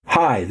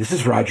Hi, this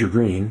is Roger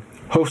Green,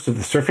 host of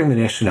the Surfing the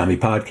NASH Tsunami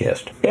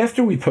podcast.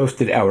 After we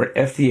posted our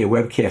FDA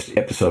webcast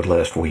episode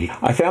last week,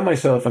 I found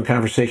myself in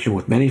conversation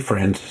with many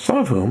friends, some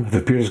of whom have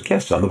appeared as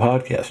guests on the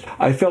podcast.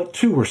 I felt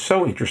two were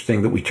so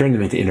interesting that we turned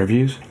them into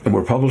interviews, and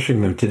we're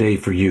publishing them today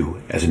for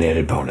you as an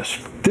added bonus.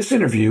 This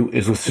interview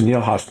is with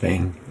Sunil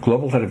Hossain,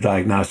 Global Head of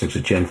Diagnostics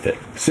at GenFit.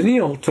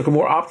 Sunil took a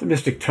more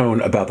optimistic tone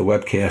about the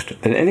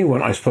webcast than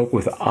anyone I spoke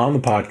with on the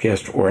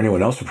podcast or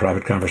anyone else in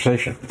private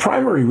conversation. The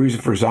primary reason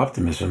for his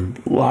optimism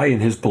lie in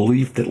his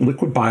belief that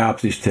liquid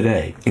biopsies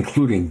today,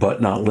 including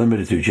but not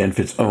limited to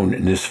GenFit's own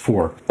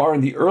NIS4, are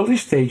in the early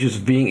stages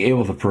of being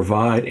able to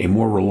provide a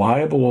more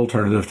reliable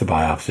alternative to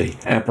biopsy,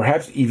 and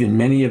perhaps even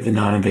many of the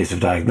non-invasive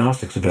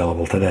diagnostics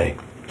available today.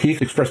 He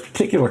expressed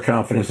particular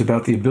confidence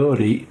about the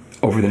ability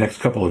over the next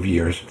couple of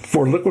years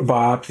for liquid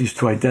biopsies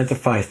to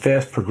identify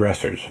fast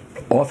progressors,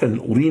 often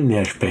lean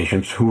NASH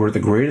patients who are the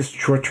greatest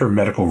short-term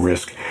medical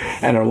risk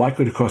and are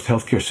likely to cost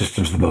healthcare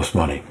systems the most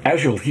money.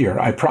 As you'll hear,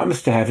 I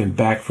promised to have him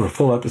back for a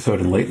full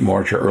episode in late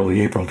March or early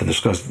April to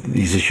discuss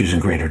these issues in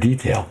greater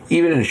detail.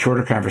 Even in a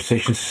shorter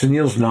conversation,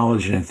 Sunil's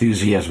knowledge and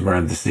enthusiasm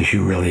around this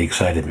issue really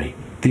excited me.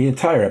 The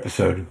entire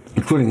episode,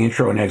 including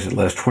intro and exit,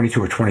 lasts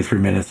 22 or 23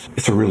 minutes.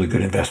 It's a really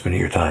good investment of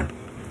your time.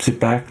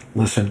 Sit back,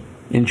 listen,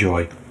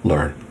 enjoy,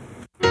 learn.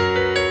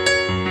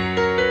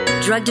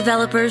 Drug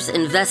developers,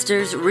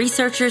 investors,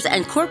 researchers,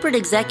 and corporate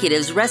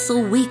executives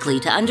wrestle weekly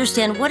to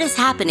understand what is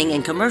happening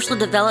in commercial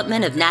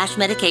development of NASH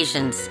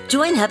medications.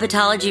 Join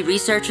hepatology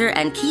researcher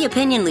and key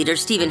opinion leader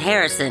Stephen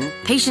Harrison,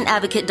 patient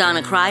advocate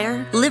Donna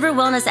Cryer, liver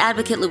wellness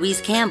advocate Louise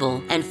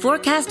Campbell, and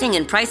forecasting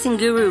and pricing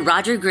guru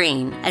Roger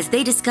Green as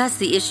they discuss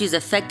the issues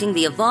affecting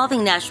the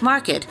evolving NASH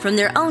market from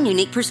their own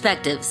unique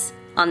perspectives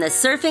on the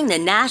Surfing the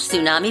NASH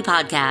Tsunami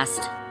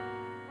podcast.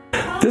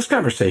 This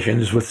conversation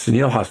is with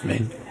Sunil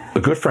Hossain, a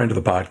good friend of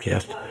the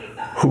podcast,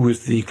 who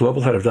is the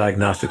Global Head of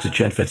Diagnostics at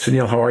GenFit.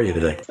 Sunil, how are you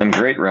today? I'm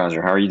great,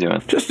 Roger. How are you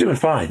doing? Just doing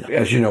fine.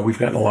 As you know, we've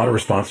gotten a lot of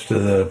response to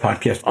the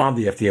podcast on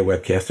the FDA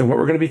webcast, and what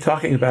we're going to be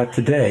talking about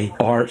today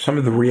are some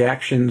of the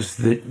reactions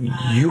that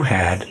you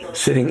had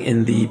sitting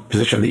in the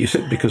position that you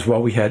sit, because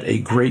while we had a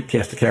great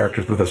cast of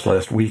characters with us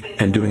last week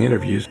and doing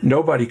interviews,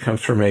 nobody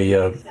comes from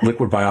a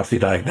liquid biopsy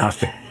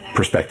diagnostic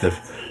perspective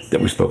that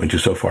we've spoken to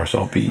so far, so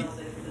I'll be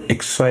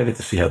excited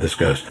to see how this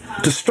goes.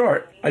 To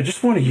start, I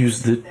just want to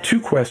use the two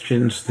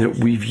questions that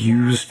we've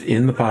used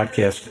in the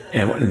podcast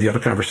and in the other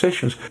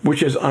conversations,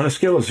 which is on a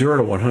scale of 0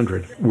 to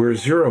 100, where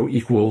 0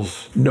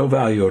 equals no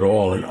value at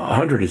all and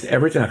 100 is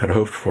everything I could have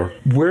hoped for.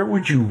 Where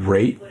would you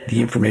rate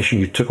the information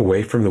you took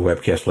away from the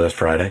webcast last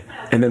Friday?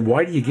 And then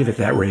why do you give it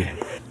that rating?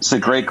 It's a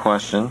great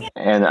question.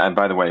 And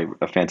by the way,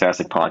 a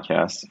fantastic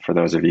podcast for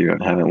those of you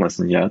who haven't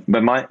listened yet.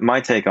 But my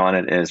take on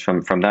it is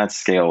from that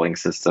scaling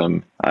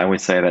system, I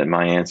would say that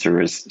my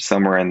answer is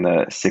somewhere in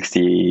the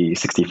 60,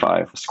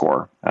 65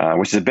 score,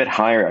 which is a bit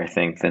higher, I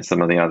think, than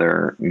some of the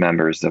other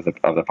members of the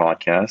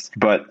podcast.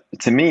 But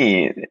to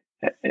me,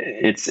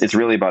 it's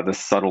really about the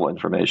subtle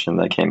information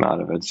that came out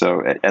of it.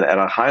 So at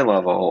a high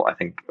level, I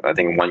think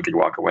one could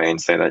walk away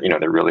and say that,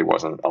 there really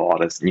wasn't a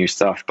lot of new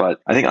stuff. But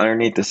I think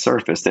underneath the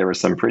surface, there were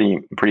some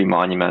pretty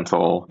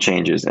monumental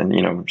changes.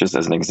 And, just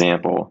as an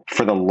example,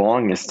 for the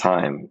longest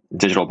time,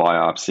 digital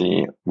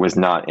biopsy was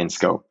not in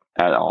scope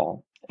at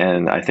all.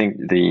 And I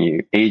think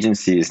the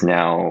agency's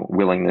now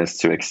willingness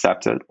to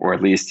accept it, or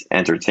at least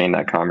entertain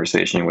that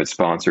conversation with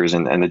sponsors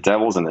and the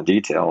devil's in the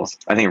details,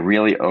 I think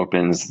really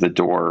opens the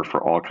door for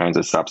all kinds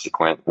of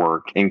subsequent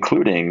work,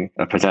 including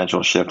a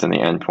potential shift in the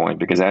endpoint.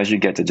 Because as you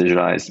get to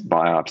digitized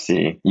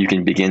biopsy, you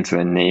can begin to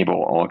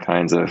enable all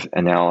kinds of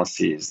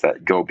analyses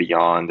that go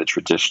beyond the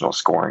traditional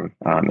scoring.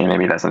 And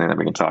maybe that's something that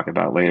we can talk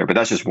about later, but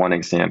that's just one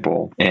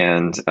example.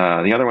 And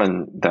the other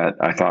one that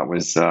I thought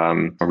was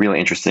really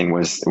interesting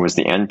was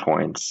the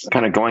endpoint.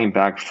 Kind of going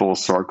back full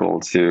circle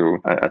to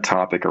a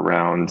topic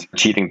around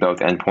achieving both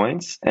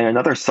endpoints. And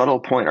another subtle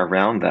point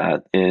around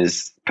that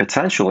is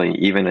potentially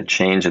even a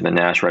change in the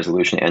NASH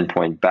resolution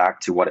endpoint back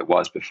to what it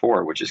was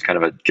before, which is kind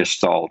of a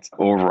gestalt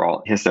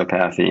overall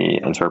histopathy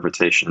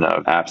interpretation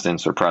of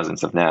absence or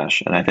presence of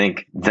NASH. And I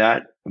think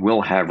that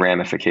will have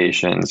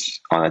ramifications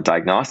on a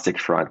diagnostic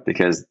front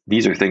because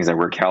these are things that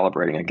we're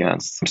calibrating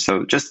against.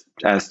 So just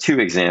as two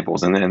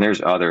examples, and then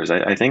there's others,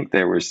 I think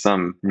there was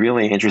some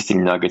really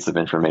interesting nuggets of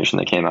information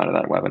that came out of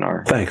that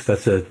webinar. Thanks.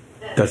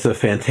 That's a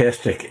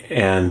fantastic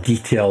and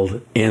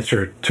detailed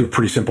answer to a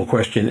pretty simple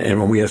question. And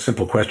when we ask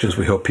simple questions,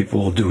 we hope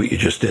people will do what you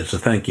just did. So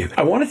thank you.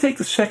 I want to take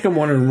the second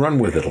one and run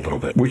with it a little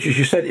bit, which is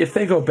you said if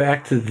they go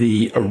back to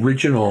the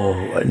original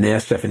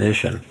NAS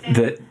definition,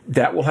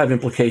 that will have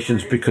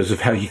implications because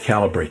of how you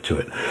calibrate to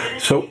it.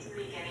 So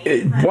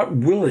what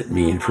will it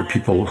mean for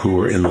people who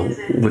are in the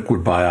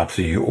liquid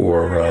biopsy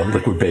or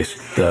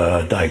liquid-based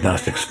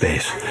diagnostic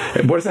space?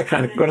 What does the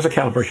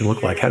calibration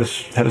look like? How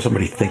does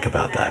somebody think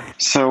about that?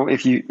 So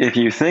if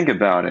you think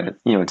about it,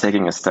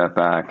 taking a step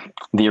back,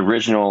 the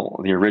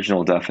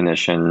original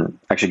definition,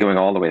 actually going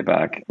all the way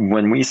back,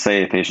 when we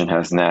say a patient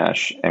has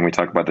NASH and we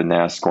talk about the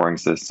NASH scoring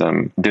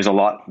system, there's a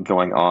lot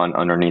going on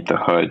underneath the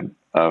hood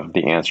of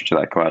the answer to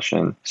that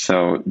question.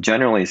 So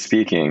generally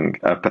speaking,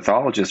 a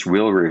pathologist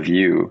will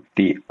review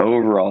the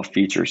overall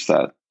feature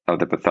set of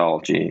the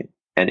pathology,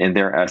 and in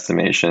their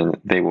estimation,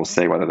 they will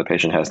say whether the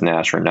patient has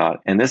NASH or not.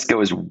 And this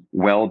goes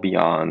well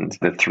beyond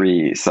the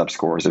 3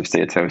 subscores of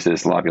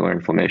steatosis, lobular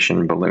inflammation,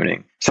 and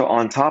ballooning. So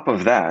on top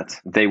of that,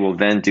 they will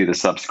then do the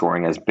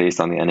subscoring as based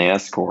on the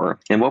NAS score.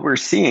 And what we're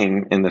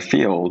seeing in the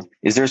field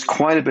is there's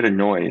quite a bit of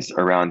noise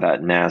around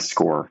that NAS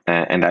score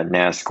and that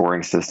NAS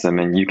scoring system.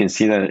 And you can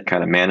see that it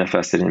kind of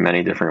manifested in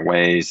many different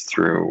ways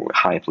through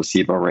high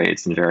placebo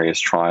rates in various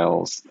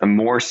trials, and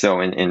more so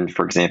in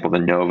for example, the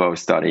Novo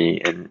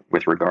study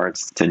with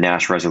regards to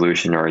NASH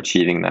resolution or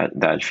achieving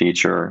that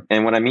feature.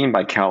 And what I mean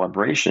by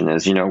calibration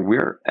is,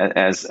 we're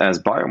as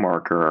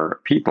biomarker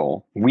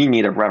people, we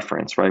need a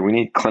reference, right? We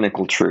need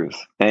clinical truth.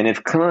 And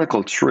if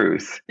clinical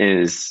truth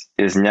is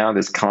now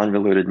this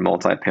convoluted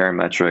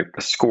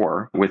multi-parametric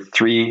score with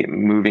 3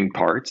 moving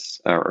parts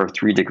or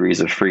 3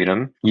 degrees of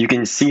freedom, you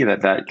can see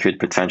that could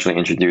potentially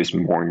introduce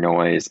more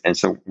noise. And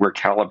so we're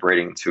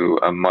calibrating to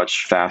a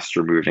much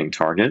faster moving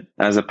target,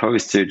 as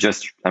opposed to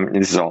just,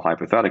 this is all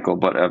hypothetical,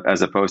 but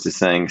as opposed to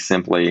saying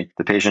simply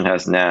the patient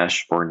has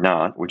NASH or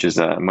not, which is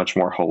a much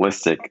more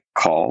holistic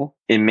call.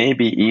 It may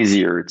be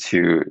easier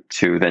to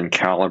then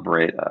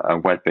calibrate a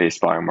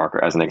wet-based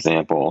biomarker, as an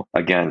example,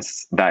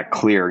 against that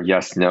clear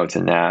yes/no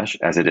to NASH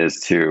as it is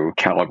to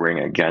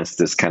calibrating against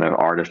this kind of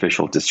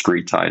artificial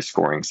discretized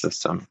scoring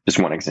system. Just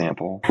one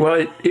example.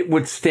 Well, it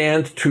would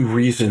stand to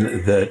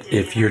reason that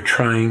if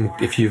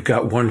you've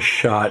got one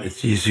shot,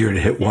 it's easier to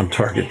hit one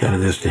target than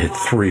it is to hit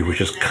 3,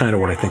 which is kind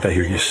of what I think I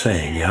hear you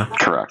saying, yeah?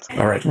 Correct.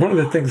 All right. One of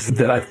the things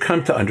that I've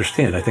come to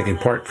understand, I think in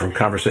part from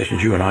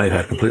conversations you and I have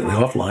had completely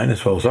offline,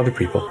 as well as other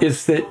people,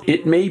 is that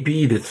it may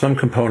be that some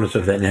components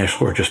of that NASH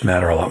score just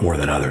matter a lot more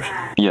than others.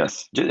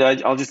 Yes.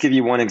 I'll just give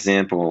you one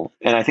example.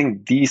 And I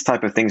think these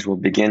type of things will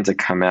begin to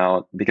come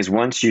out because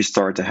once you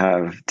start to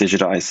have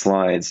digitized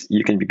slides,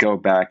 you can go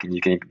back and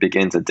you can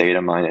begin to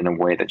data mine in a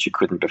way that you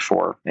couldn't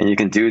before. And you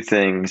can do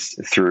things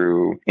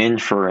through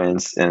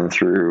inference and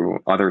through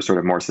other sort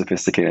of more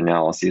sophisticated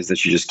analyses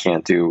that you just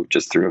can't do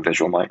just through a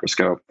visual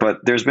microscope.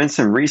 But there's been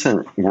some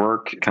recent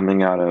work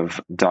coming out of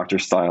Dr.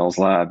 Stiles'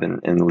 lab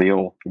in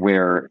Lille,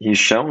 where he's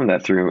shown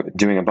that through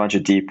doing a bunch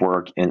of deep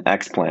work in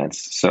explants,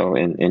 so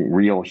in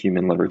real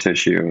human liver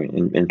tissue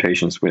in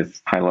patients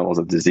with high levels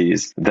of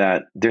disease,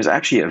 that there's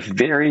actually a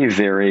very,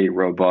 very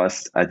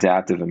robust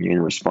adaptive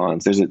immune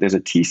response. There's a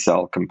T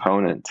cell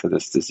component to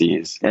this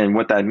disease. And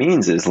what that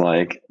means is,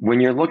 like, when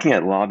you're looking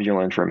at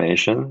lobular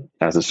inflammation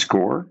as a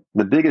score,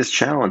 the biggest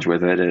challenge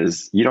with it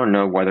is you don't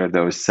know whether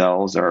those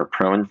cells are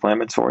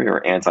pro-inflammatory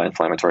or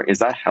anti-inflammatory. Is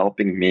that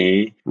helping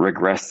me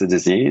regress the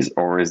disease,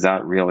 or is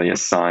that really a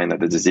sign that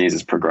the disease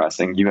is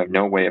progressing? You have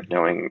no way of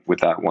knowing with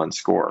that one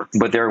score.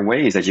 But there are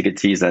ways that you could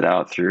tease that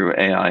out through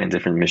AI and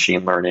different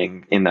machine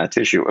learning in that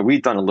tissue.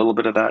 We've done a little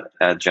bit of that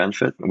at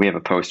GenFit. We have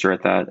a poster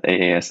at that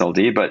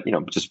AASLD, but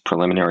just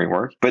preliminary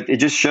work. But it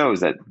just shows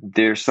that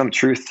there's some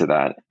truth to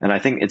that. And I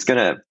think it's going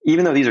to,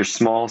 even though these are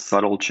small,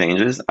 subtle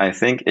changes, I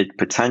think it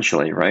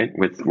potentially, right,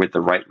 with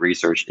the right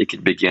research, it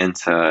could begin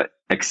to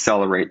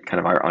accelerate kind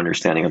of our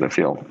understanding of the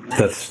field.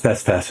 That's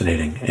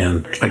fascinating.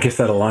 And I guess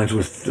that aligns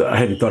with, I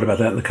hadn't thought about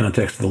that in the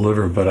context of the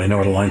liver, but I know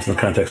it aligns in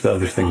the context of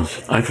other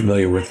things I'm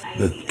familiar with.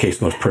 The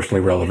case most personally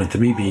relevant to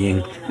me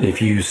being,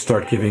 if you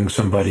start giving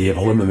somebody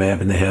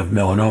adalimumab and they have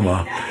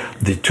melanoma,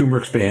 the tumor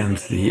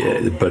expands,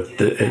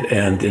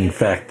 and in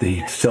fact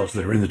the cells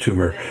that are in the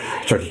tumor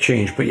start to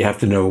change, but you have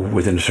to know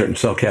within a certain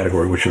cell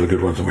category which are the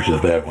good ones and which are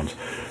the bad ones.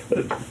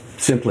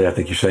 Simply, I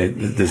think you say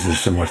this is a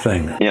similar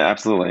thing. Yeah,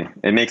 absolutely.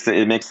 It makes it,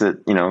 in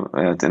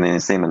the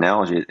same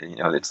analogy,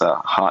 it's a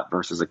hot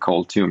versus a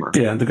cold tumor.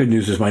 Yeah, and the good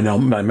news is my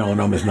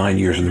melanoma is 9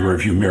 years in the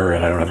rearview mirror,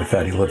 and I don't have a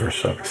fatty liver,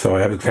 so I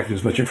have exactly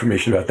as much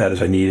information about that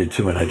as I needed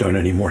to, and I don't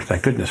anymore,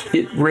 thank goodness.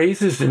 It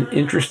raises an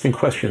interesting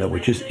question, though,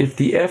 which is if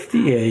the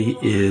FDA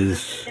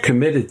is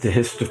committed to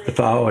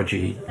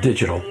histopathology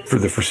digital for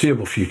the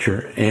foreseeable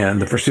future,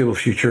 and the foreseeable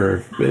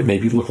future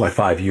maybe look like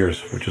 5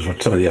 years, which is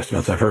what some of the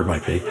estimates I've heard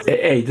might be.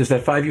 A, does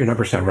that 5-year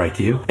number sound right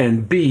to you?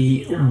 And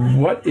B,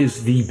 what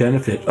is the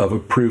benefit of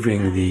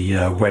approving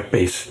the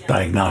wet-based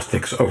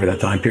diagnostics over that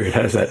time period?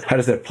 How does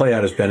that play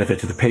out as benefit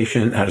to the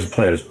patient? How does it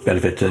play out as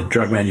benefit to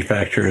drug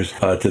manufacturers,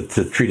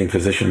 to treating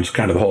physicians,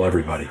 kind of the whole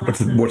everybody? What's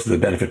the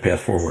benefit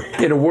path forward?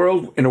 In a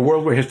world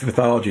where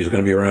histopathology is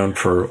going to be around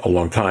for a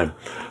long time,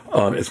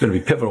 it's going to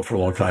be pivotal for a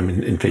long time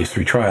in phase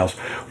 3 trials.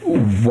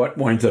 What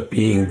winds up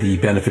being the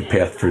benefit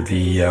path for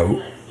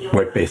the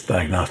wet-based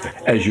diagnostic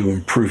as you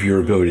improve your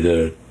ability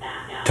to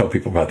tell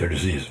people about their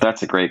disease?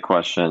 That's a great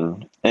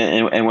question.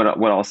 And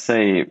what I'll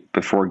say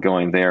before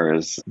going there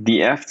is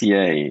the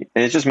FDA,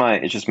 and it's just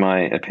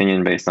my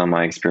opinion based on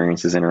my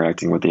experiences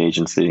interacting with the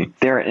agency.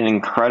 They're an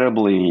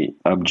incredibly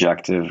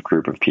objective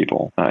group of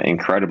people,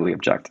 incredibly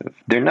objective.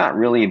 They're not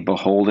really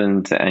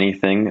beholden to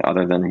anything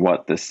other than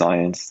what the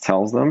science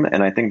tells them.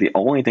 And I think the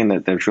only thing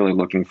that they're truly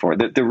looking for,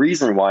 the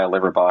reason why a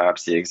liver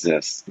biopsy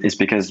exists is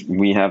because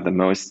we have the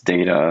most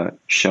data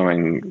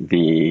showing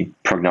the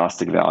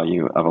prognostic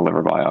value of a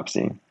liver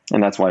biopsy. biopsy.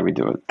 And that's why we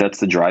do it. That's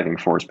the driving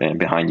force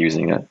behind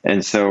using it.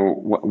 And so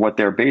what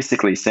they're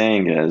basically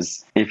saying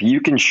is, if you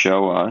can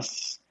show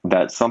us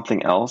that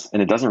something else,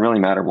 and it doesn't really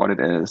matter what it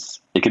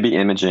is, it could be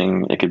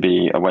imaging, it could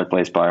be a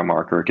wet-based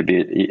biomarker, it could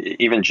be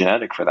even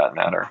genetic for that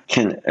matter,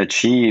 can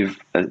achieve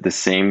the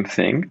same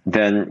thing,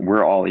 then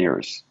we're all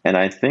ears. And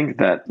I think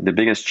that the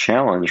biggest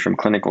challenge from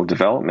clinical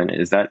development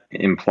is that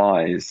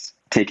implies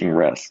taking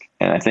risk.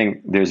 And I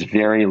think there's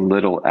very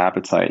little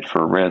appetite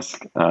for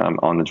risk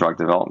on the drug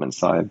development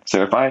side.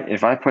 So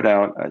if I put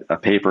out a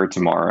paper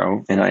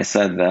tomorrow and I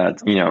said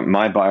that,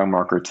 my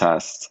biomarker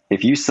test,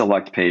 if you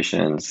select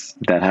patients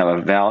that have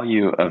a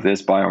value of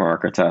this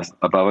biomarker test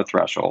above a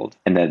threshold,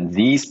 and that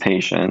these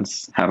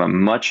patients have a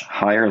much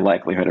higher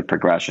likelihood of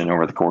progression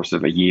over the course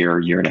of a year,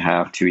 year and a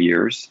half, 2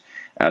 years,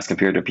 as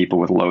compared to people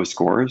with low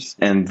scores.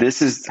 And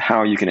this is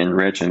how you can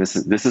enrich, and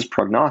this is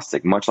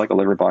prognostic, much like a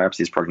liver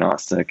biopsy is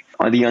prognostic.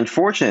 The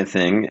unfortunate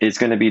thing, it's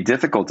going to be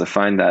difficult to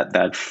find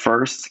that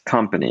first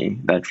company,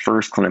 that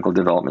first clinical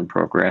development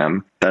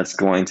program that's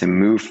going to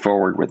move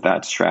forward with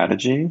that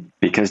strategy,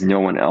 because no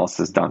one else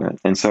has done it.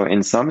 And so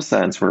in some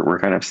sense, we're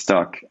kind of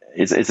stuck.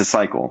 It's a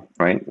cycle,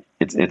 right?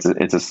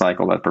 It's a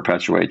cycle that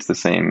perpetuates the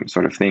same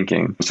sort of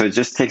thinking. So it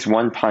just takes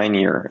one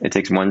pioneer. It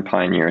takes one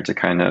pioneer to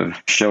kind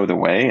of show the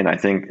way. And I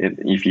think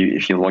if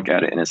you look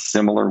at it in a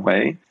similar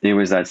way, it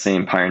was that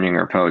same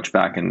pioneering approach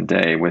back in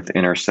the day with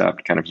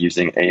Intercept, kind of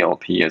using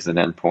ALP as an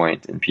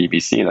endpoint in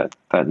PBC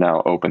that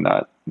now opened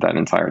that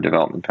entire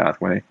development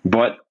pathway.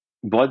 But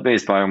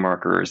blood-based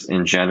biomarkers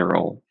in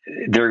general,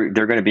 they're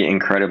going to be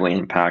incredibly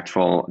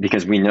impactful,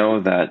 because we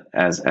know that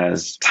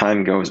as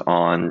time goes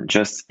on,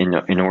 just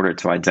in order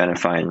to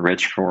identify and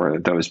enrich for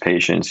those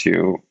patients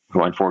who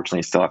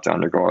unfortunately still have to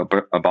undergo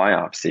a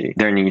biopsy,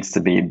 there needs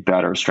to be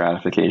better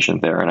stratification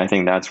there. And I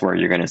think that's where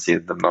you're going to see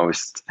the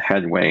most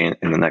headway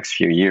in the next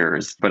few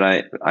years. But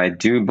I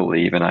do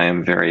believe, and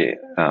I'm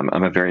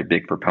a very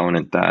big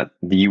proponent, that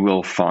you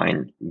will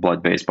find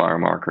blood-based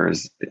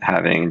biomarkers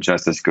having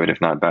just as good,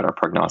 if not better,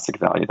 prognostic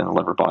value than a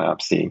liver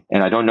biopsy.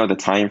 And I don't know the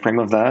time frame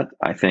of that.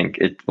 I think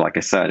like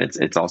I said,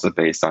 it's also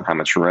based on how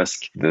much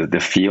risk the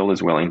field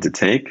is willing to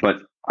take. But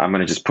I'm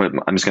just going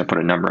to put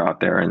a number out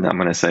there, and I'm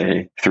going to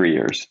say 3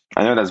 years.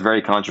 I know that's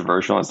very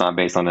controversial. It's not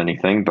based on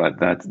anything, but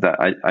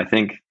I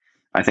think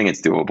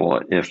it's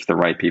doable if the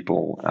right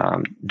people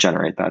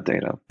generate that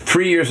data.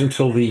 3 years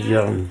until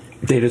the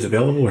data is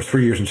available, or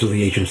 3 years until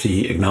the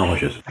agency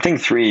acknowledges? I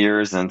think 3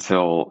 years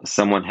until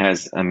someone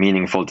has a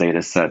meaningful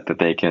data set that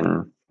they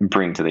can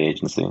bring to the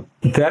agency.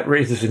 That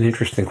raises an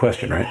interesting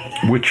question, right?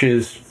 Which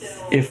is,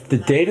 if the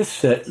data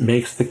set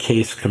makes the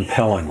case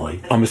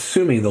compellingly, I'm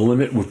assuming the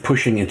limit with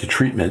pushing into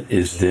treatment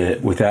is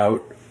that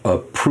without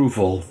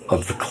approval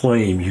of the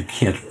claim, you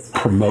can't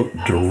promote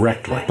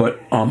directly. But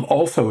I'm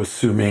also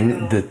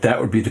assuming that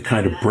would be the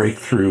kind of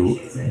breakthrough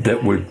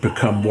that would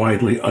become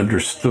widely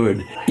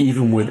understood,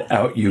 even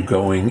without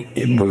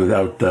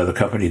the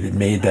company that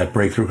made that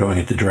breakthrough going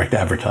into direct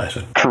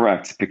advertising.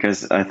 Correct,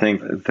 because I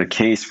think the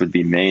case would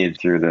be made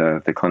through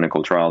the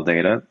clinical trial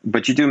data.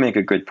 But you do make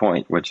a good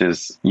point, which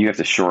is you have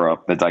to shore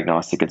up the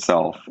diagnostic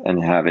itself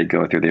and have it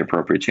go through the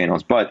appropriate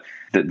channels. But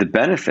the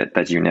benefit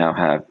that you now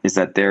have is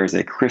that there is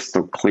a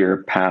crystal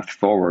clear path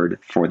forward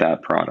for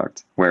that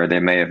product where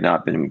they may have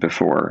not been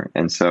before.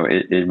 And so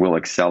it will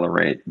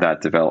accelerate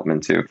that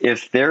development too.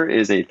 If there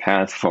is a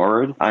path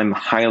forward, I'm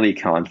highly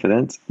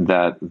confident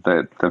that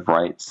the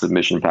right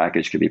submission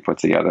package could be put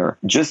together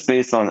just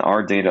based on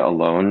our data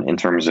alone in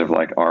terms of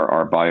like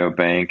our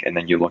biobank. And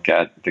then you look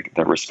at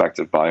the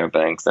respective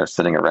biobanks that are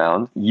sitting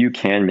around, you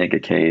can make a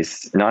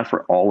case, not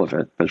for all of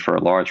it, but for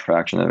a large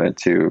fraction of it,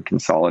 to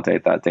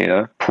consolidate that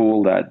data,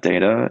 pool that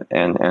data,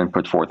 and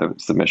put forth a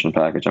submission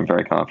package. I'm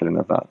very confident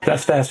of that.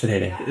 That's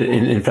fascinating.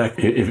 In fact,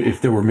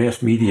 if there were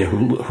mass media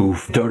who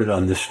doted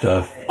on this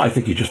stuff, I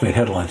think you just made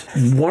headlines.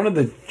 One of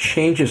the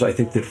changes I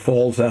think that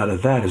falls out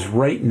of that is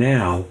right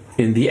now,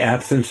 in the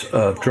absence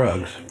of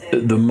drugs,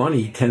 the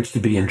money tends to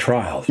be in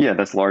trials. Yeah,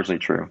 that's largely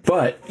true.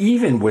 But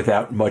even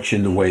without much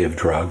in the way of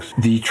drugs,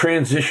 the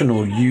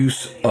transitional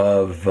use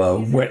of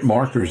wet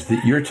markers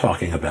that you're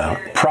talking about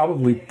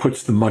probably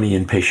puts the money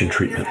in patient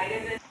treatment.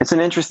 It's an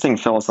interesting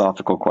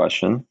philosophical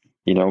question,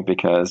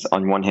 because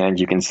on one hand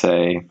you can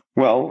say,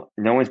 well,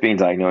 no one's being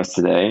diagnosed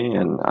today,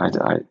 and I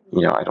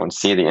don't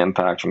see the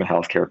impact from a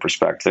healthcare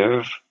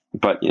perspective.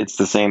 But it's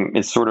the same.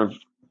 It's sort of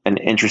an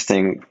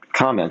interesting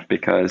comment,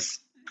 because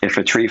if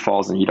a tree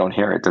falls and you don't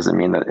hear it, does it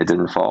mean that it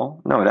didn't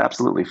fall? No, it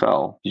absolutely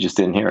fell. You just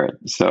didn't hear it.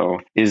 So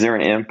is there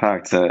an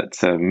impact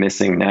to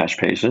missing NASH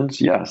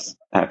patients? Yes.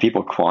 Have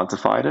people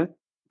quantified it?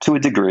 To a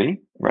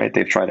degree, right?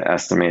 They've tried to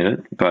estimate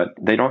it, but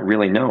they don't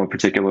really know,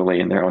 particularly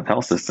in their own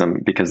health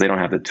system, because they don't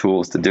have the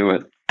tools to do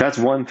it. That's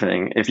one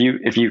thing. If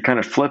you kind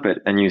of flip it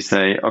and you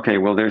say, okay,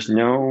 well, there's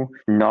no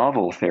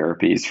novel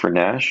therapies for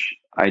NASH,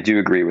 I do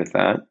agree with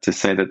that. To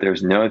say that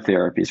there's no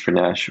therapies for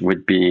NASH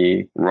would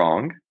be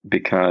wrong,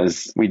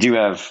 because we do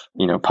have,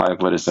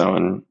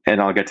 pioglitazone,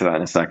 and I'll get to that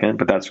in a second,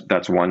 but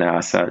that's one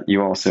asset.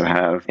 You also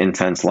have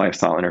intense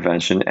lifestyle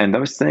intervention, and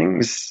those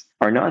things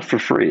are not for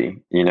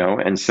free,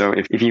 and so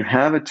if you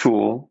have a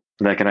tool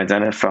that can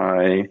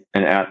identify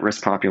an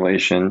at-risk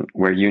population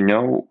where you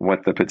know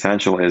what the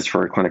potential is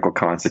for a clinical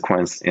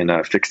consequence in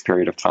a fixed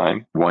period of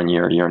time, 1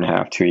 year, year and a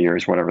half, 2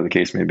 years, whatever the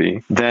case may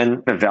be,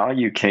 then the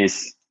value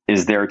case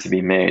is there to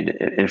be made.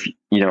 If,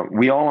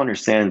 we all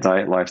understand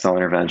diet lifestyle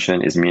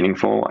intervention is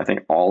meaningful. I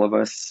think all of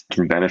us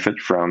can benefit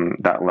from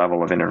that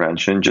level of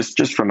intervention,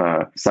 just from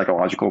a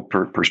psychological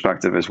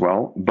perspective as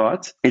well.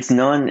 But it's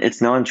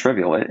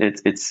non-trivial.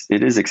 It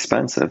is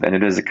expensive, and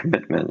it is a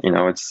commitment.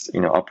 It's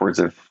upwards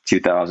of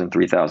 $2,000,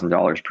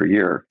 $3,000 per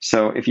year.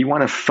 So if you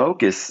want to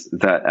focus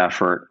that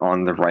effort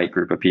on the right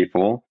group of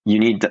people, you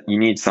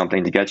need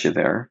something to get you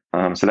there.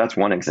 So that's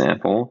one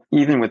example.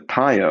 Even with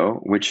Pio,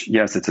 which,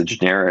 yes, it's a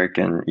generic,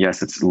 and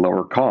yes, it's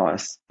lower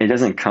cost, it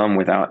doesn't come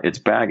without its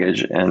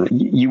baggage. And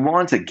you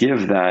want to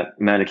give that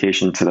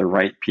medication to the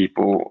right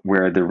people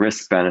where the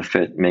risk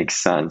benefit makes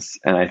sense.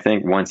 And I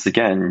think, once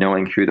again,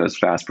 knowing who those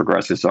fast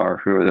progressors are,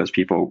 who are those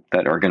people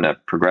that are going to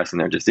progress in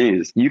their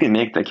disease, you can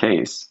make the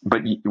case.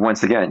 But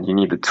once again, you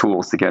need the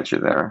tools to get you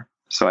there.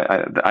 So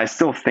I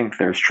still think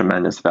there's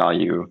tremendous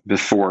value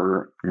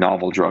before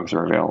novel drugs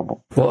are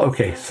available. Well,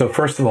 okay. So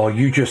first of all,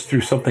 you just threw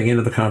something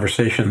into the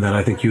conversation that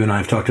I think you and I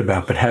have talked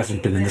about, but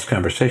hasn't been in this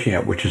conversation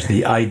yet, which is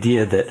the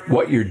idea that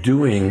what you're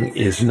doing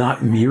is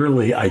not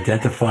merely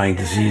identifying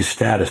disease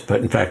status,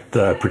 but in fact,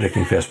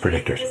 predicting fast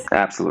predictors.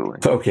 Absolutely.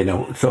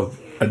 So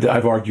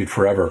I've argued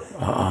forever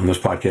on this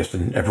podcast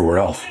and everywhere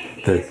else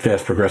that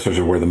fast progressors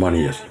are where the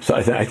money is. So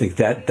I think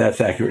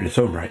that's accurate in its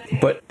own right.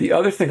 But the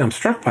other thing I'm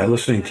struck by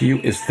listening to you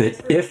is that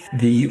if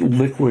the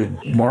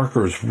liquid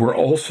markers were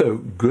also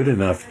good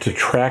enough to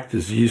track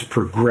disease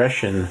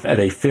progression at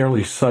a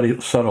fairly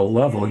subtle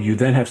level, you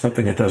then have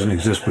something that doesn't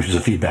exist, which is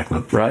a feedback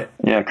loop, right?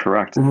 Yeah,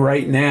 correct.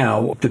 Right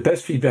now, the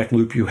best feedback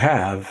loop you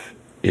have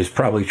is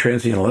probably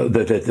transient,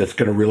 that's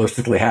going to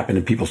realistically happen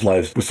in people's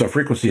lives with some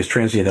frequency, is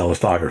transient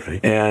elastography.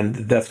 And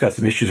that's got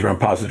some issues around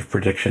positive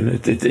prediction.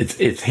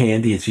 It's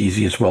handy, it's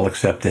easy, it's well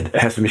accepted.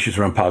 It has some issues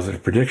around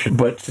positive prediction.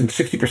 But since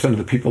 60% of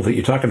the people that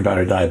you're talking about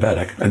are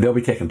diabetic, and they'll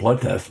be taking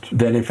blood tests,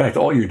 then in fact,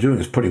 all you're doing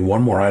is putting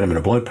one more item in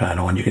a blood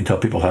panel, and you can tell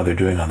people how they're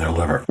doing on their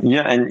liver.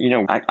 Yeah, and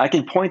I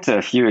can point to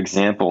a few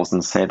examples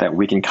and say that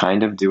we can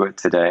kind of do it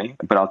today,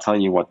 but I'll tell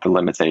you what the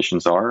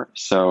limitations are.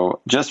 So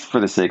just for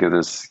the sake of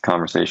this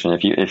conversation,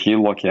 if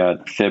you look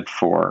at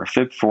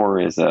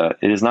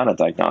FIB4 is not a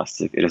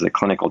diagnostic, it is a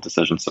clinical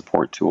decision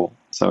support tool.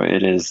 So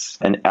it is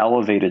an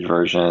elevated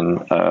version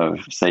of,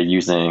 say,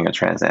 using a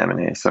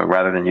transaminase. So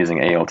rather than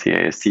using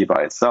ALT/AST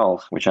by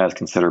itself, which has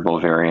considerable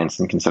variance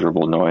and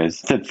considerable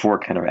noise,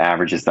 FIB4 kind of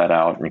averages that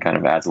out and kind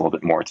of adds a little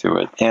bit more to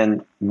it.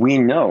 And we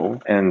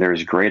know, and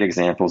there's great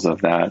examples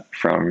of that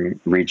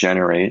from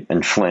Regenerate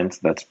and Flint,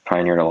 that's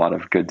pioneered a lot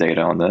of good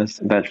data on this,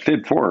 that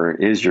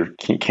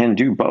FIB4 can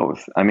do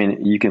both. I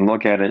mean, you can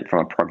look at it from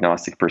a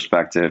prognostic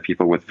perspective.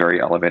 People with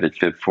very elevated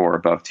FIB4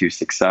 above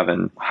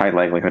 267, high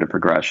likelihood of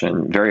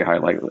progression, very high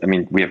likelihood. I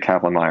mean, we have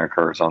Kaplan-Meier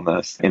curves on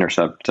this.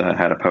 Intercept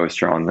had a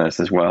poster on this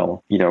as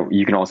well.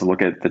 You can also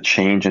look at the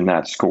change in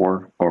that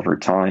score over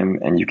time,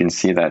 and you can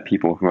see that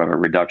people who have a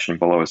reduction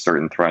below a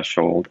certain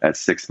threshold at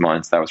 6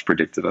 months, that was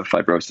predictive of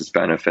fibrosis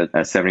benefit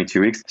at 72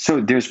 weeks. So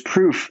there's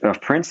proof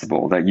of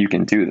principle that you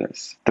can do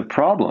this. The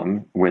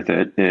problem with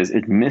it is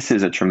it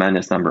misses a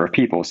tremendous number of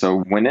people.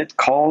 So when it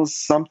calls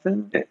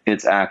something,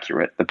 it's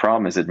accurate. The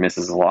problem is it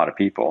misses a lot of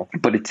people,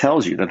 but it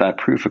tells you that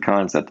proof of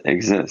concept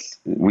exists.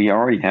 We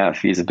already have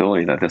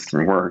feasibility that this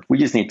can work. We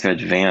just need to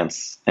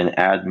advance and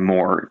add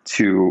more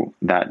to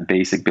that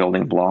basic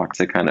building block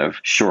to kind of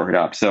shore it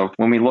up. So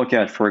when we look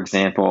at, for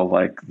example,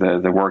 like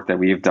the work that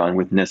we've done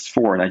with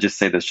NIS4, and I just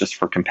say this just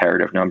for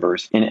comparative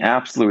numbers, in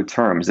absolute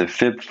terms, if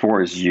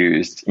FIB4 is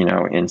used,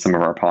 in some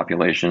of our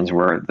populations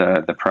where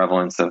the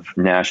prevalence of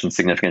NASH and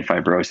significant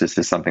fibrosis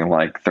is something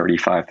like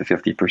 35 to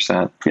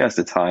 50%. Yes,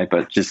 it's high,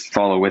 but just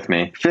follow with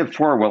me.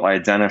 FIB4 will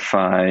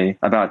identify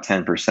about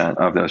 10%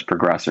 of those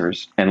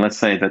progressors. And let's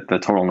say that the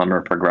total number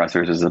of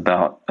progressors is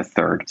about a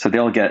third. So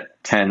they'll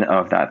get 10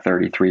 of that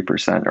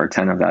 33% or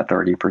 10 of that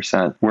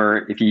 30%. Where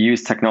if you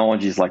use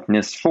technologies like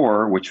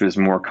NIS4, which was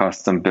more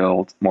custom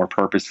built, more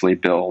purposefully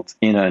built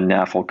in a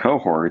NAFL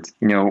cohort,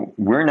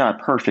 we're not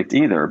perfect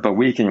either, but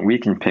we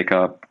can pick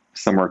up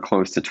somewhere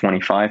close to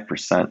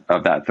 25%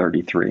 of that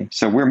 33.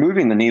 So we're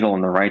moving the needle in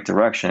the right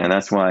direction. And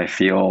that's why I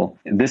feel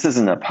this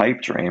isn't a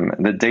pipe dream.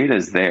 The data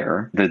is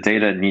there. The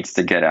data needs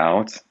to get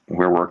out.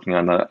 We're working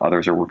on that.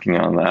 Others are working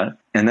on that.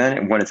 And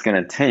then what it's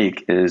going to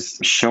take is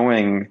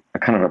showing a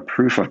kind of a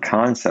proof of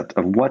concept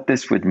of what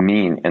this would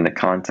mean in the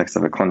context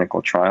of a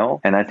clinical trial.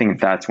 And I think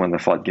that's when the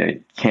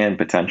floodgate can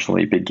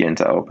potentially begin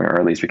to open, or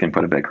at least we can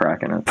put a big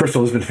crack in it. First of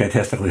all, it's been a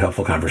fantastically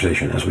helpful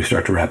conversation as we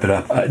start to wrap it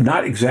up.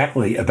 Not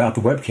exactly about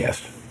the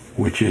webcast,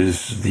 which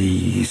is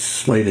the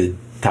slated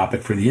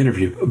topic for the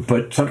interview.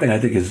 But something I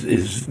think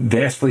is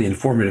vastly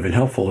informative and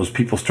helpful as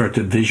people start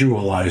to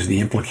visualize the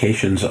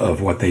implications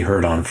of what they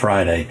heard on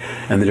Friday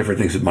and the different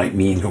things it might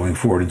mean going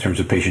forward in terms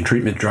of patient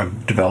treatment,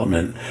 drug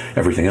development,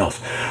 everything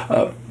else.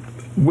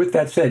 With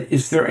that said,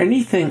 is there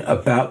anything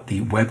about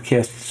the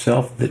webcast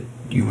itself that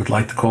you would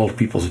like to call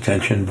people's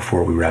attention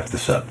before we wrap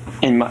this up?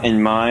 In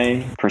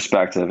my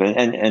perspective,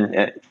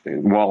 and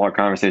while our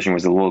conversation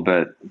was a little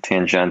bit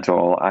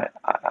tangential,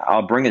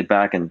 I'll bring it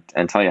back and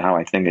tell you how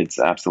I think it's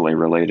absolutely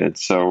related.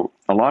 So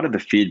a lot of the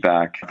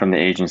feedback from the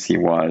agency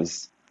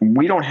was,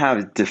 we don't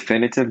have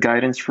definitive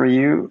guidance for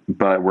you,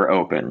 but we're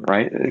open,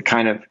 right?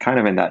 Kind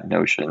of in that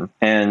notion.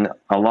 And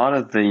a lot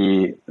of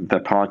the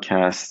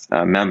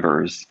podcast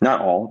members, not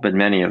all, but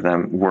many of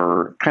them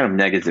were kind of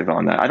negative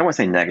on that. I don't want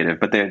to say negative,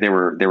 but they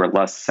were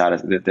less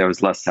there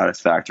was less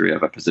satisfactory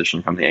of a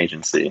position from the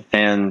agency.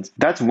 And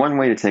that's one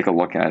way to take a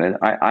look at it.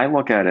 I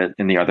look at it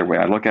in the other way.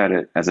 I look at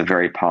it as a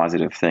very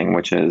positive thing,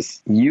 which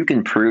is you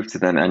can prove to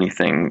them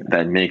anything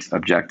that makes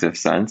objective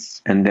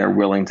sense, and they're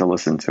willing to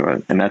listen to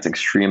it. And that's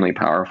extremely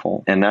powerful.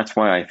 And that's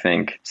why I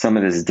think some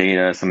of this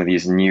data, some of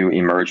these new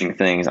emerging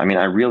things, I mean,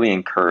 I really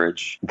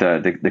encourage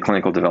the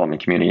clinical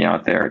development community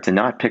out there to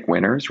not pick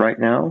winners right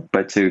now,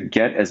 but to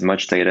get as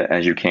much data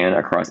as you can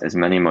across as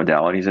many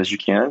modalities as you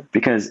can.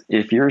 Because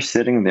if you're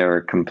sitting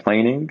there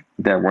complaining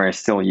that we're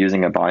still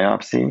using a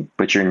biopsy,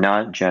 but you're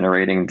not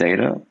generating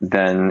data,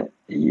 then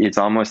it's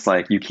almost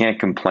like you can't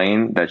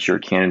complain that your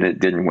candidate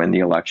didn't win the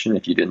election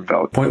if you didn't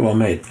vote. Point well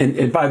made.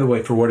 And by the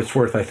way, for what it's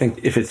worth, I think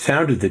if it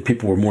sounded that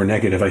people were more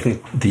negative, I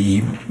think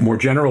the more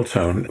general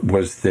tone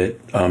was that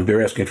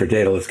they're asking for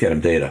data, let's get them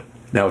data.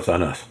 Now it's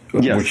on us,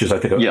 yes. which is, I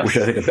think,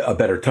 a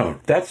better tone.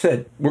 That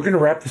said, we're going to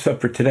wrap this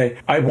up for today.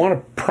 I want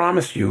to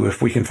promise you,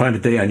 if we can find a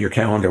day on your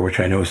calendar, which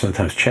I know is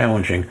sometimes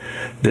challenging,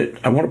 that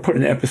I want to put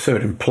an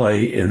episode in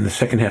play in the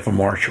second half of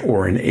March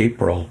or in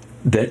April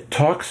that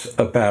talks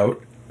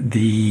about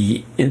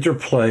the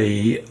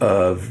interplay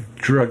of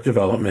drug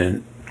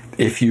development,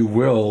 if you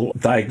will,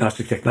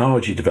 diagnostic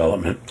technology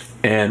development,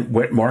 and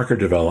wet marker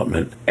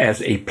development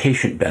as a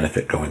patient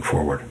benefit going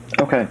forward.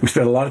 Okay. We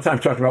spent a lot of time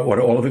talking about what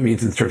all of it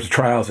means in terms of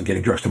trials and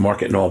getting drugs to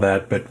market and all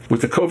that, but with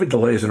the COVID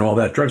delays and all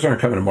that, drugs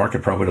aren't coming to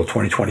market probably till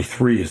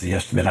 2023 is the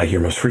estimate I hear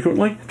most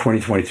frequently.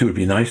 2022 would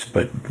be nice,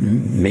 but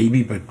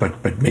maybe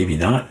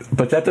not.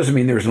 But that doesn't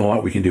mean there isn't a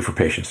lot we can do for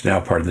patients now,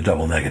 part of the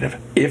double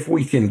negative. If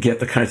we can get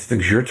the kinds of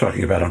things you're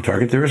talking about on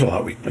target, there is a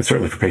lot and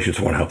certainly for patients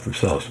who want to help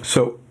themselves.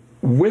 So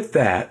with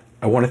that,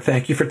 I want to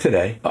thank you for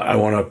today. I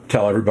want to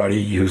tell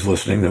everybody who's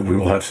listening that we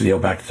will have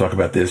Sunil back to talk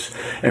about this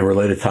and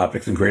related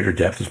topics in greater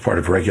depth as part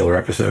of regular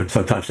episodes,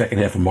 sometime second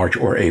half of March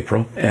or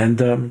April. And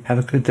have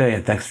a good day,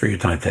 and thanks for your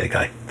time today,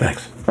 Guy.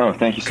 Thanks. Oh,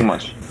 thank you so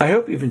much. I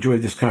hope you've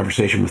enjoyed this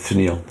conversation with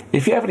Sunil.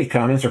 If you have any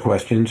comments or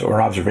questions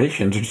or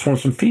observations or just want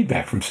some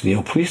feedback from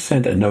Sunil, please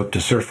send a note to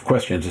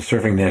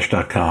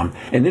surfquestions@surfingnash.com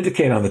and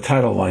indicate on the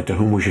title line to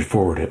whom we should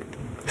forward it.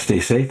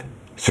 Stay safe,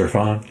 surf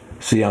on,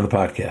 see you on the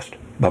podcast.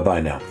 Bye-bye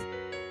now.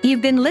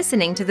 You've been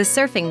listening to the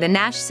Surfing the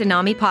Nash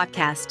Tsunami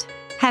podcast.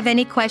 Have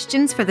any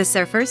questions for the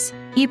surfers?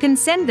 You can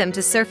send them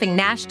to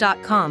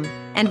surfingnash.com,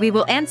 and we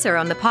will answer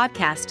on the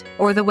podcast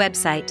or the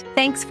website.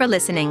 Thanks for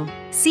listening.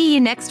 See you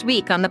next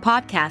week on the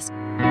podcast.